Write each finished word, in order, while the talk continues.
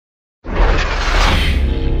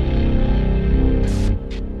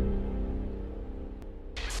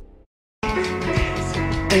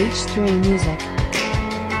H3 Music.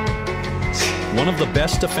 One of the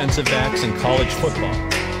best defensive backs in college football.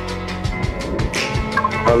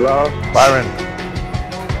 Hello? Byron.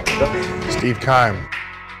 Steve Keim.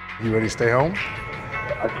 You ready to stay home?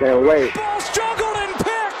 I can't wait. Ball struggled and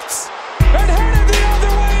picked! And headed the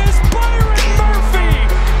other way is Byron Murphy!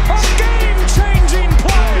 A game-changing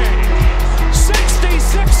play!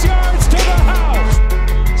 66 yards to the house!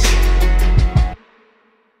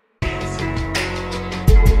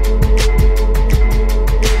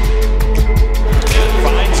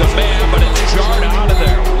 Finds a man, but it's jarred out of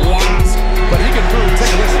there. Wasp! But he can move.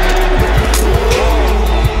 Take a listen.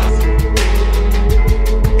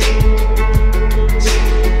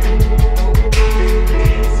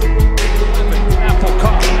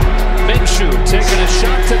 Taking a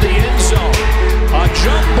shot to the end zone. A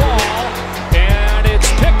jump ball, and it's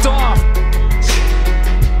picked off.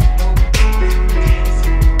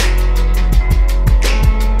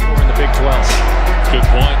 We're in the Big 12. Good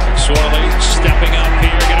point. McSorley stepping up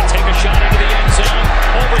here, going to take a shot into the end zone.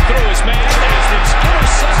 Overthrew his man as it's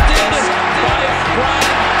intercepted by Byron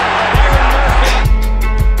Murphy.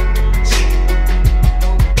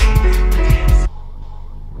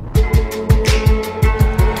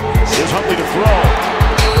 Huntley to throw,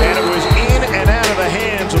 and it was in and out of the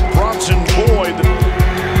hands of Bronson Boyd.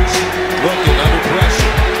 Looking under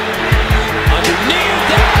pressure. Underneath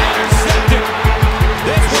that, intercepted.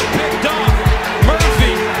 This one picked off.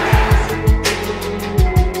 Murphy.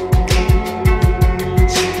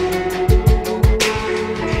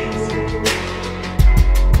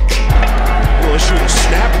 Well, issuing a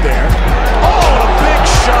snap there. Oh, a big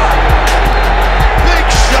shot. Big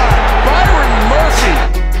shot. Byron Murphy.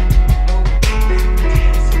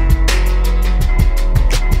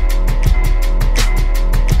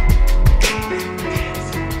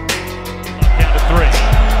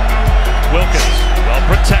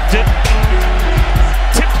 Protected.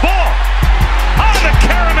 Tipped ball. On the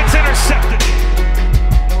carom, it's intercepted.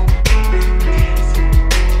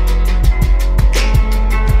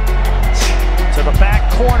 To the back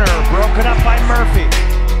corner, broken up by Murphy.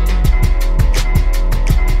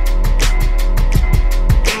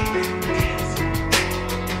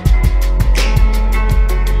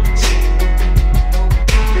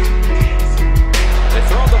 They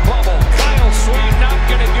throw the bubble. Kyle Sweet not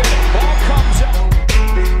going to get it. Ball comes out.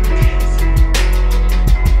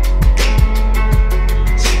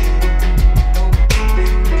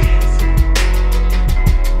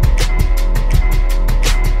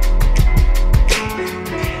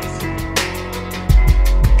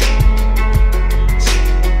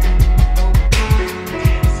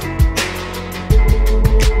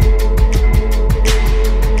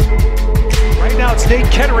 Nate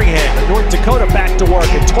Ketteringham, North Dakota back to work,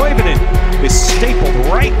 and Toivonen is stapled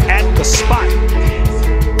right at